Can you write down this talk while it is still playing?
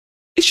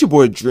It's your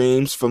boy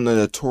Dreams from the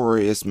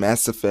notorious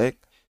Mass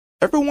Effect.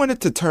 Ever wanted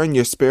to turn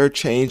your spare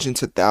change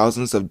into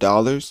thousands of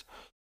dollars?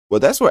 Well,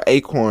 that's where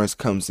Acorns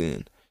comes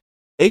in.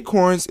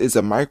 Acorns is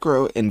a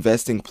micro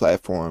investing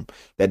platform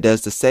that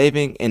does the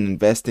saving and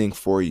investing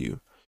for you.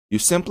 You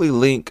simply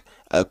link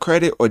a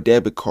credit or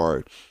debit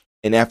card,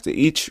 and after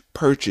each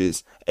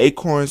purchase,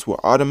 Acorns will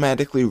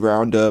automatically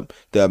round up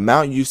the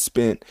amount you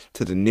spent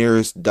to the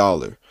nearest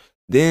dollar.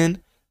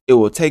 Then, it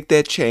will take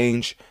that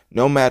change,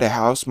 no matter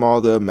how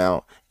small the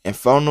amount, and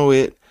funnel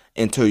it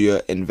into your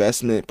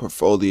investment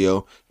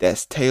portfolio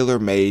that's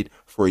tailor-made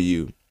for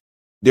you.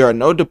 There are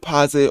no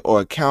deposit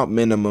or account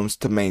minimums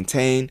to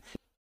maintain,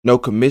 no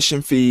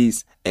commission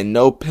fees, and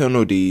no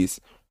penalties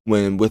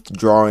when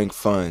withdrawing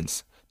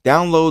funds.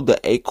 Download the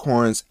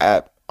Acorns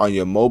app on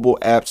your mobile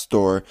app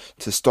store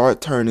to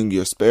start turning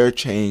your spare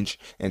change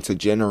into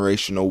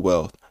generational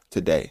wealth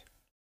today.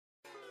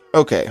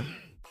 Okay,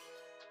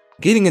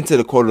 getting into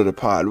the quote of the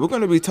pod, we're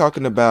going to be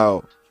talking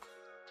about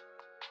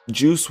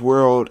Juice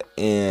Wrld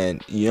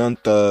and Young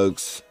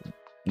Thug's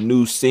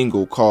new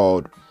single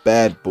called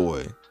Bad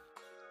Boy.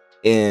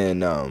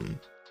 And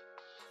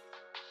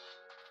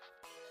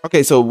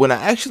okay, so when I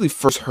actually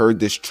first heard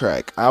this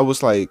track, I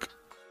was like,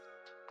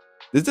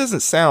 this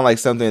doesn't sound like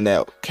something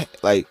that,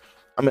 like,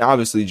 I mean,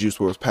 obviously Juice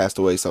WRLD's passed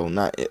away, so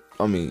not it.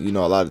 I mean, you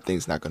know, a lot of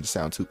things not going to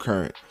sound too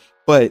current,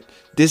 but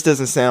this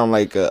doesn't sound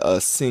like a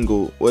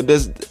single. Well,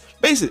 this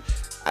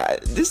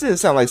didn't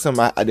sound like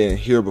something I didn't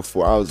hear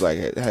before. I was like,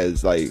 it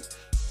has like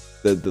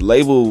the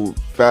label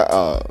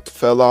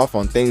fell off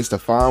on Things to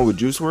Find with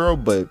Juice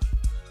WRLD, but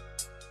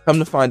come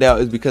to find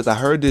out is because I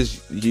heard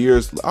this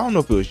years. I don't know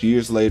if it was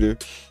years later.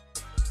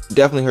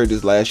 Definitely heard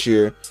this last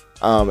year.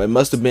 It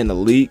must have been a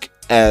leak,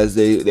 as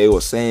they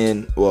were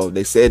saying. Well,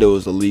 they said it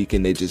was a leak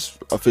and they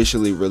just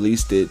officially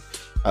released it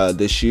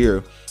this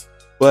year.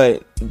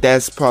 But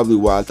that's probably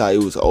why I thought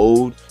it was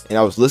old. And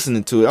I was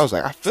listening to it. I was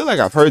like, I feel like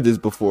I've heard this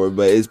before,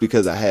 but it's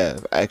because I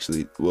have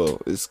actually. Well,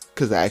 it's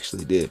because I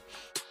actually did.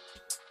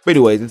 But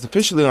anyways, it's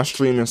officially on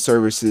streaming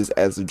services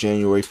as of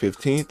January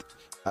 15th.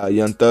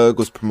 Young Thug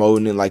was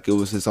promoting it like it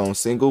was his own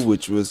single,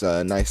 which was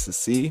nice to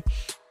see,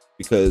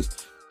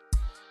 because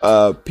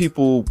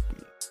people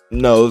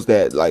knows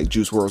that like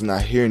Juice WRLD's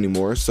not here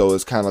anymore, so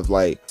it's kind of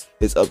like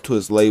it's up to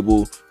his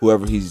label,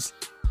 whoever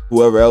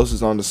else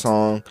is on the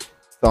song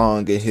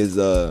and his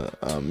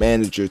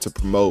manager to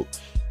promote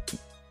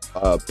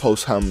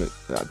posthumous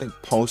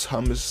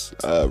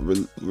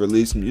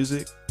release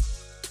music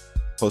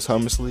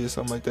posthumously or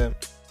something like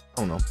that. I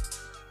don't know.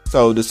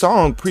 So the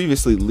song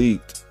previously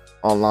leaked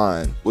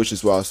online, which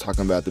is what I was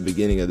talking about at the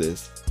beginning of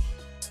this.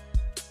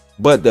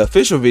 But the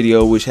official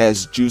video, which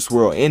has Juice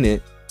WRLD in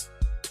it,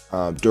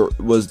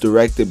 was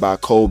directed by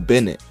Cole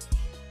Bennett.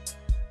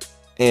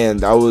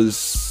 And that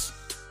was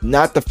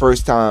not the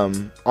first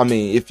time. I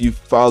mean, if you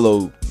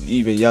follow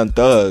even Young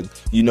Thug,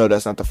 you know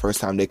that's not the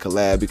first time they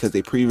collab, because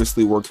they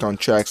previously worked on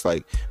tracks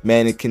like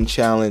Mannequin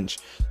Challenge,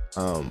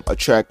 a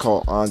track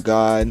called On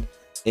God,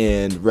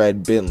 and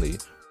Red Bentley,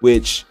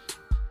 which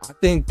I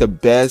think the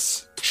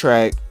best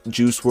track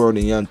Juice WRLD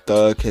and Young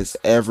Thug has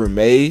ever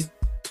made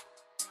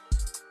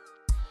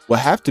will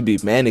have to be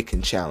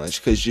Mannequin Challenge,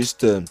 because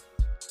just the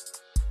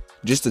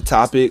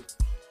topic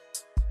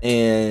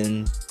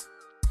and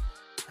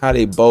how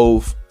they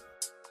both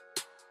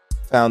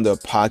found their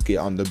pocket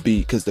on the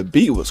beat, because the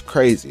beat was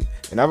crazy.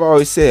 And I've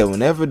always said,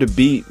 whenever the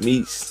beat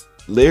meets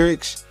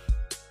lyrics,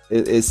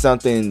 it's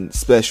something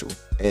special,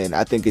 and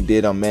I think it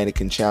did on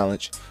Mannequin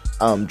Challenge.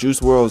 Juice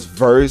WRLD's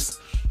verse,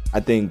 I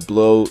think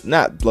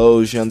not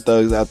blows Young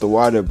Thug's out the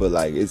water, but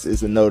like it's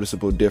a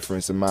noticeable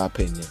difference in my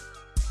opinion.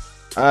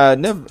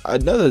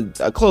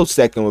 A close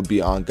second would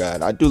be On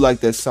God. I do like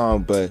that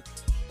song, but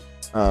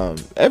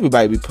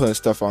everybody be putting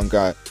stuff on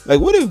God.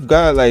 Like, what if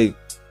God like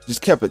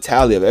just kept a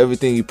tally of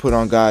everything you put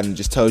on God and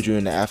just told you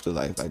in the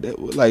afterlife like that?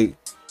 Like,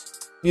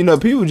 you know,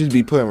 people just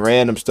be putting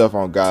random stuff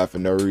on God for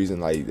no reason.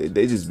 Like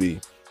they just be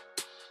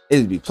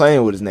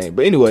playing with his name.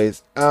 But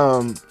anyways,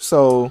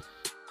 so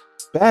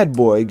Bad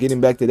Boy, getting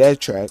back to that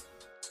track,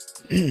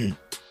 it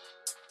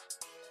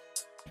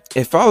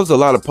follows a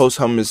lot of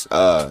posthumous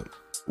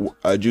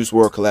Juice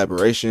WRLD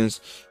collaborations.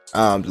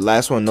 The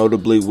last one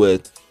notably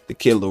with The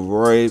Kid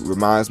Laroi,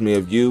 Reminds Me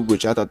of You,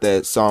 which I thought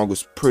that song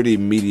was pretty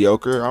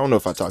mediocre. I don't know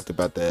if I talked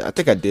about that. I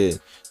think I did.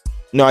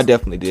 No, I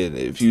definitely did.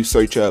 If you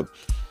search up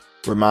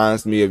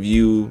Reminds Me of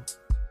You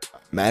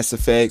Mass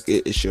Effect,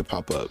 it should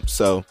pop up.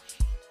 So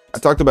I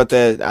talked about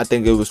that. I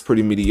think it was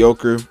pretty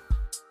mediocre.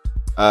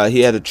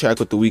 He had a track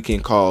with The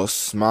Weeknd called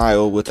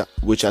Smile,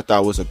 which I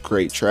thought was a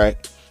great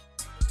track,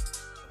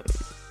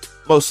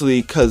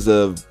 mostly because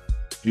of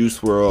Juice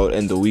WRLD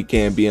and The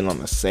Weeknd being on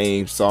the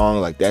same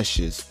song. Like that's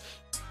just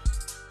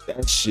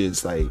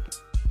like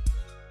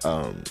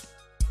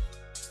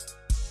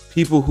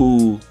people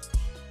who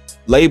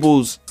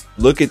labels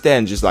look at that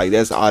and just like,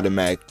 that's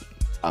automatic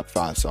top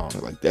 5 song.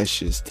 Like that's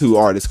just two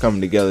artists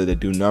coming together to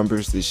do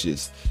numbers. It's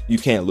just, you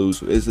can't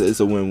lose. It's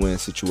a win-win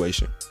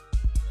situation.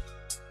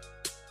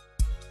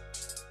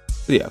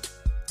 So yeah,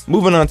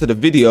 moving on to the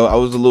video, I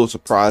was a little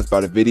surprised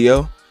by the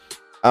video.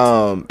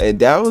 And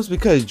that was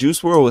because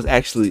Juice World was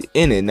actually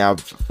in it. Now,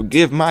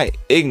 forgive my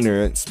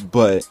ignorance,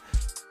 but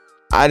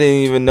I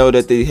didn't even know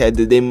that they had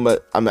to.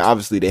 I mean,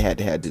 obviously they had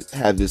to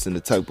have this in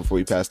the tuck before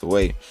he passed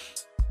away.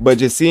 But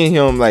just seeing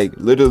him like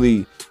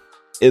literally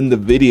in the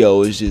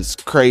video is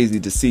just crazy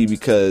to see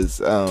because,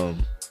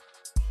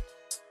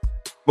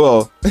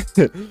 well,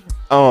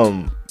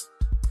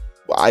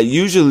 I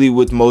usually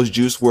with most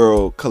Juice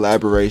World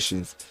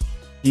collaborations,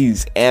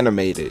 he's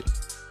animated.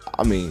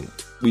 I mean,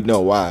 we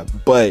know why,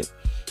 but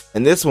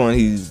in this one,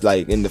 he's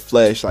like in the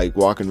flesh, like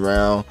walking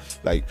around,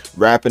 like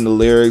rapping the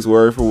lyrics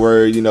word for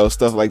word, you know,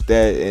 stuff like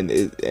that.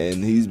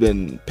 And he's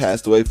been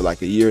passed away for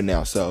like a year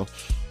now. So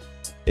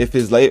if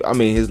his label, I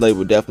mean, his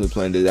label definitely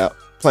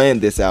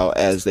planned this out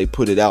as they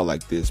put it out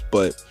like this.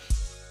 But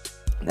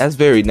that's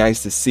very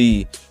nice to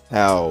see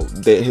how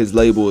his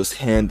label is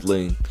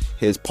handling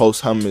his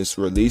posthumous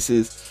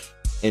releases,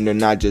 and they're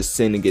not just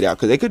sending it out,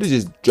 because they could have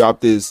just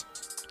dropped this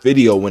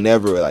video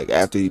whenever, like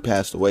after he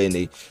passed away, and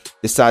they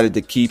decided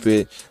to keep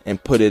it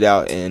and put it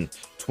out in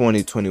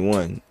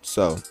 2021.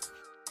 So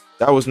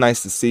that was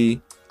nice to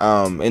see.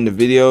 In the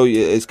video,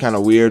 it's kind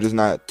of weird. It's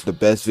not the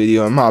best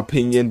video in my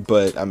opinion,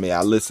 but I mean,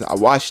 I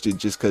watched it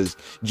just because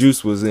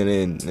Juice was in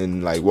it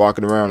and like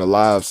walking around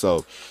alive.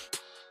 So,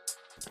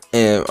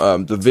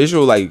 and the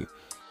visual, like,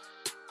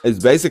 it's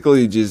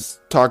basically just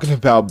talking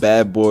about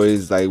bad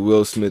boys like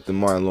Will Smith and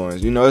Martin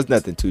Lawrence. You know, it's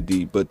nothing too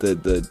deep, but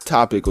the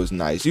topic was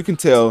nice. You can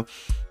tell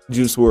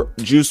Juice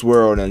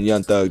WRLD and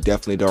Young Thug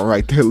definitely don't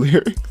write their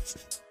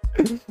lyrics,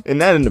 and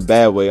not in a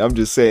bad way. I'm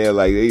just saying,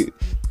 like,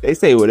 they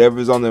say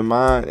whatever's on their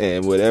mind,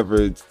 and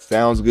whatever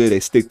sounds good, they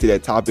stick to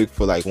that topic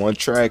for like one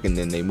track, and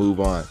then they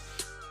move on.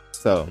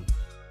 So,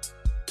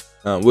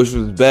 which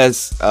was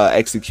best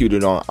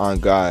executed on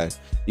God,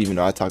 even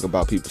though I talk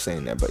about people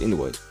saying that. But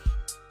anyways,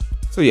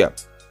 so yeah.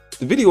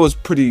 The video was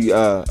pretty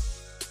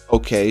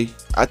okay.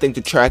 I think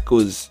the track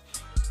was,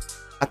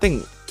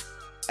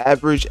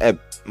 average at,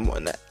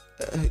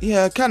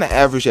 kind of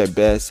average at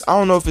best. I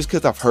don't know if it's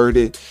because I've heard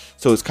it,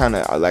 so it's kind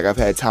of like I've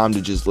had time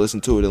to just listen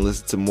to it and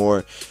listen to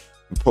more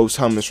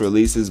posthumous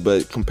releases.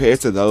 But compared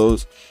to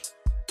those,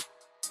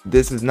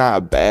 this is not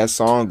a bad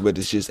song, but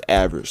it's just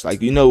average.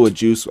 Like, you know what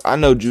I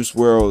know Juice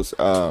WRLD's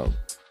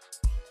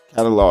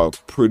catalog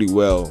pretty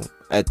well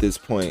at this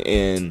point,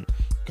 and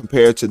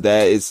compared to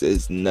that,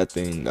 it's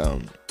nothing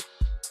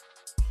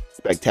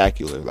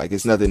spectacular. Like,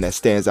 it's nothing that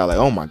stands out like,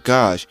 oh my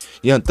gosh,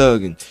 Young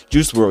Thug and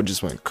Juice WRLD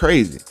just went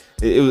crazy.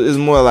 It was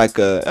more like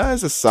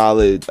it's a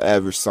solid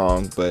average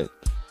song, but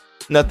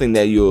nothing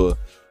that you'll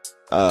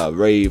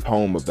rave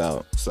home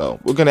about. So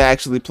we're gonna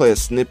actually play a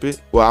snippet.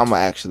 Well, I'm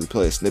gonna actually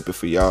play a snippet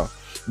for y'all,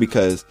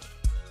 because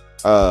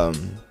so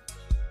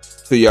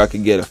y'all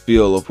can get a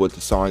feel of what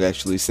the song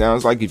actually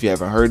sounds like if you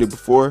haven't heard it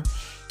before.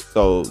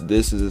 So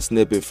this is a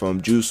snippet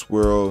from Juice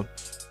WRLD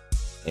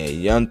and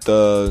Young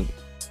Thug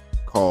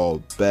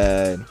called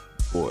Bad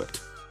Boy.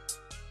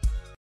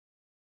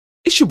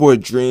 It's your boy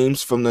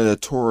Dreams from the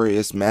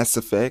notorious Mass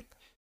Effect.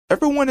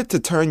 Ever wanted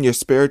to turn your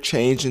spare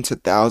change into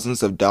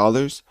thousands of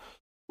dollars?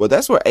 Well,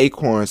 that's where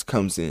Acorns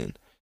comes in.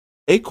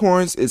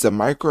 Acorns is a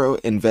micro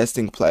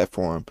investing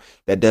platform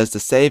that does the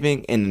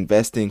saving and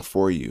investing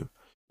for you.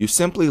 You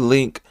simply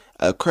link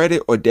a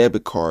credit or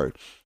debit card,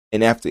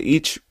 and after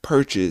each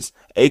purchase,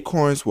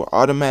 Acorns will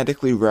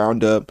automatically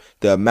round up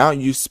the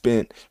amount you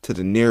spent to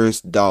the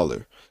nearest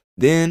dollar.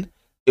 Then,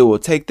 it will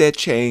take that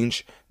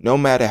change, no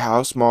matter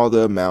how small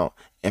the amount,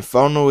 and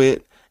funnel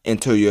it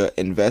into your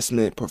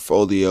investment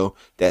portfolio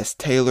that's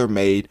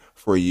tailor-made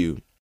for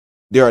you.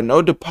 There are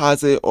no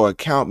deposit or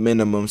account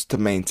minimums to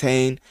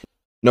maintain,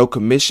 no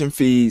commission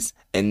fees,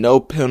 and no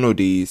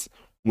penalties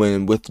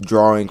when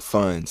withdrawing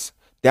funds.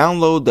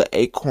 Download the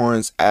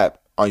Acorns app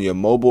on your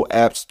mobile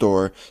app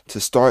store to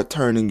start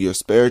turning your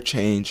spare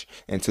change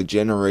into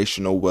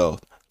generational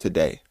wealth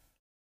today.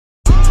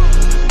 Will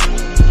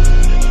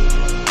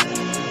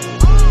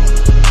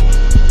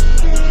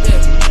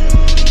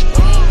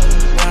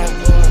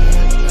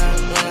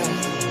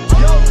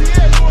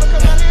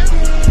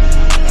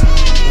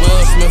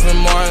Smith and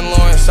Martin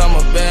Lawrence, I'm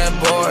a bad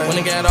boy. When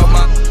I got off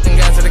my and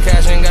got to the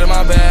cash and got in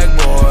my bag,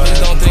 boy. Please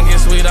don't think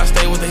it's sweet, I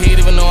stay with the heat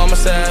even though I'm a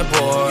sad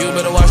boy. You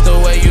better watch the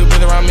way you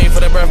breathe around me for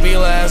that breath be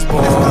last,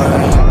 boy.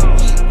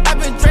 I've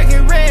been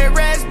drinking red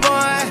rats,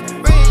 boy.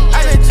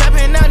 I've been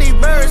trapping out these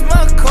birds,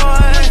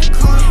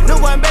 McCoy. No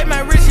one bet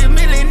my rich a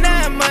million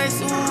 9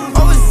 months.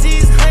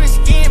 Overseas, honey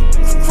skin,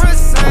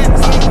 croissant.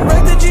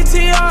 Wreck the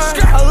GTR,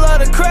 I love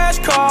the crash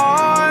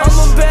car. I'm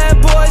a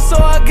bad boy, so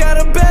I got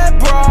a bad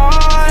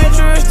bride.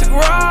 Futuristic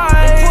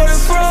ride,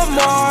 imported from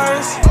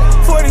Mars.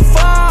 45,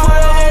 put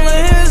a hole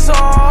in his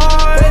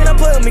arm. Better not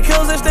play with me,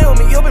 kills they stay with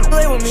me, you'll be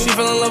play with me. She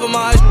fell in love with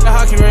my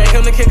hockey ring.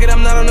 Come to kick it,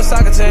 I'm not on the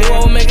soccer team. You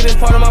won't make it as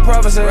part of my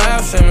prophecy.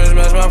 Rap Simmons,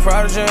 match my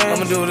prodigy.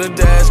 I'ma do the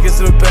dash, get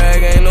to the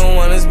bag, ain't no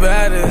one as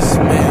bad as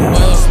me.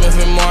 Will Smith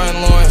and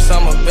Martin Lawrence,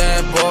 I'm a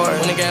bad boy.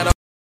 When he got up.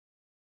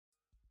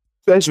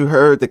 As you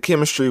heard, the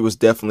chemistry was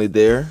definitely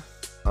there.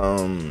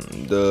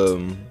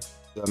 The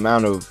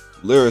amount of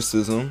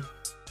lyricism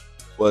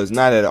was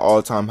not at an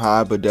all-time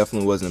high, but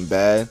definitely wasn't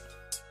bad.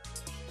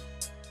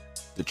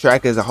 the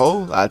track as a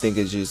whole, I think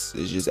it's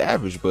just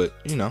average. But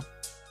Juice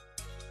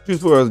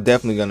WRLD is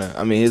definitely gonna.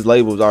 I mean, his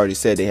labels already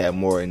said they have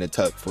more in the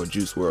tuck for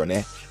Juice WRLD,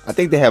 and I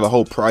think they have a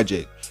whole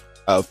project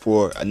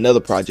for another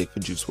project for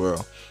Juice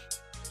WRLD,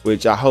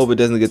 which I hope it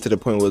doesn't get to the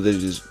point where they're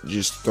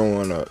just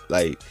throwing a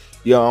I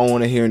don't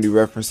want to hear any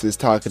references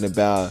talking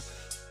about.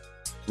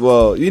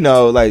 Well,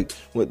 like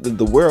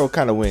the world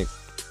kind of went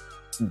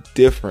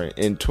different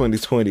in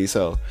 2020,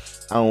 so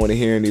I don't want to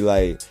hear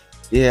any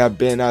yeah, I've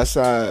been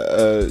outside.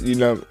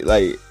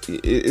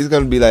 It's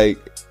gonna be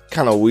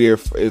kind of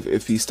weird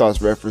if he starts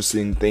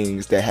referencing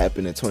things that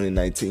happened in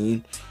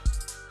 2019.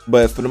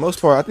 But for the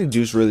most part, I think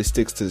Juice really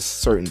sticks to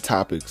certain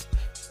topics,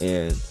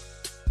 and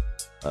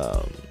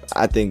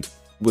I think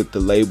with the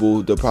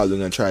label, they're probably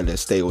gonna try to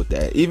stay with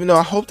that. Even though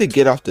I hope they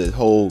get off the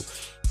whole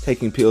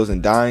taking pills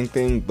and dying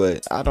thing,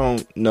 but I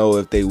don't know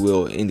if they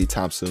will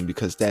anytime soon,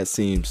 because that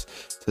seems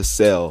to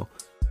sell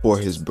for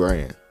his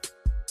brand.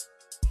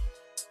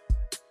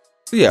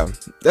 So yeah,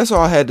 that's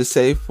all I had to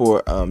say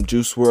for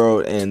Juice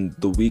WRLD and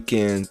The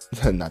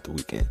Weeknd, not The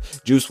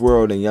Weeknd, Juice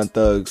WRLD and Young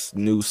Thug's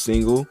new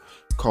single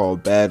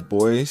called Bad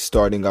Boy,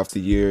 starting off the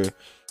year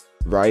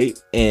right.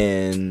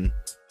 And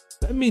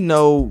let me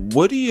know,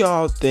 what do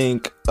y'all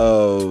think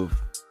of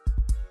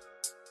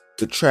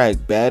the track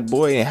Bad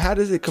Boy, and how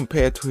does it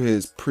compare to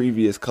his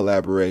previous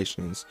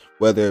collaborations,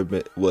 whether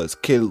it was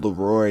Kid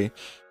Laroi,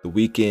 The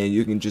Weeknd?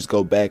 You can just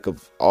go back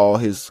of all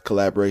his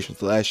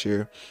collaborations last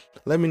year.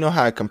 Let me know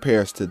how it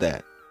compares to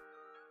that,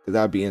 because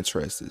I'd be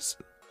interested. So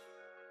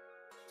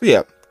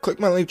yeah, click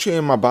my link tree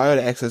in my bio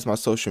to access my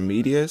social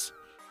medias,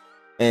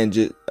 and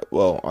I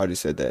already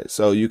said that,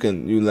 so you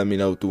let me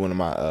know through one of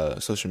my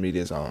social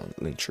medias on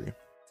Linktree.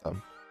 So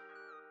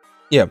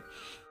yeah.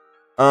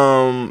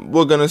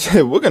 We're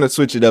gonna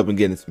switch it up and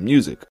get into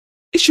music.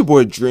 It's your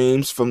boy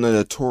Dreams from the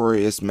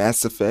notorious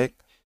Mass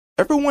Effect.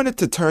 Ever wanted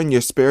to turn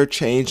your spare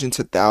change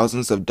into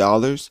thousands of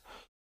dollars?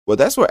 Well,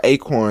 that's where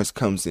Acorns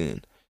comes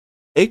in.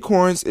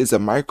 Acorns is a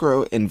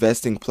micro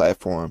investing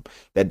platform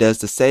that does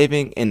the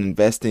saving and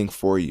investing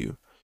for you.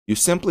 You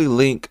simply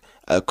link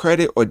a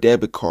credit or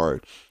debit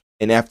card,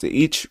 and after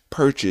each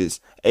purchase,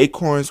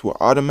 Acorns will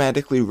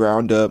automatically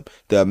round up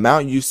the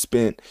amount you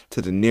spent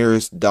to the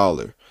nearest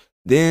dollar.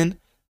 Then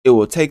it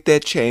will take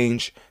that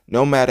change,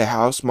 no matter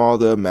how small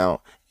the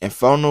amount, and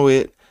funnel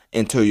it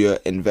into your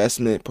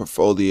investment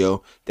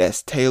portfolio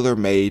that's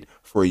tailor-made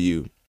for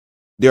you.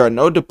 There are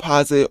no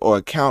deposit or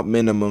account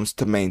minimums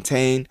to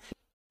maintain,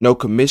 no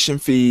commission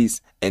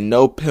fees, and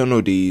no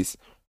penalties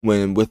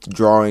when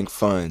withdrawing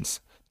funds.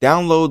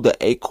 Download the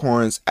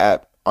Acorns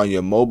app on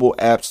your mobile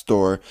app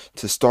store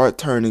to start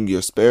turning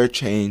your spare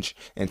change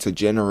into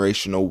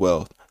generational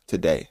wealth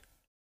today.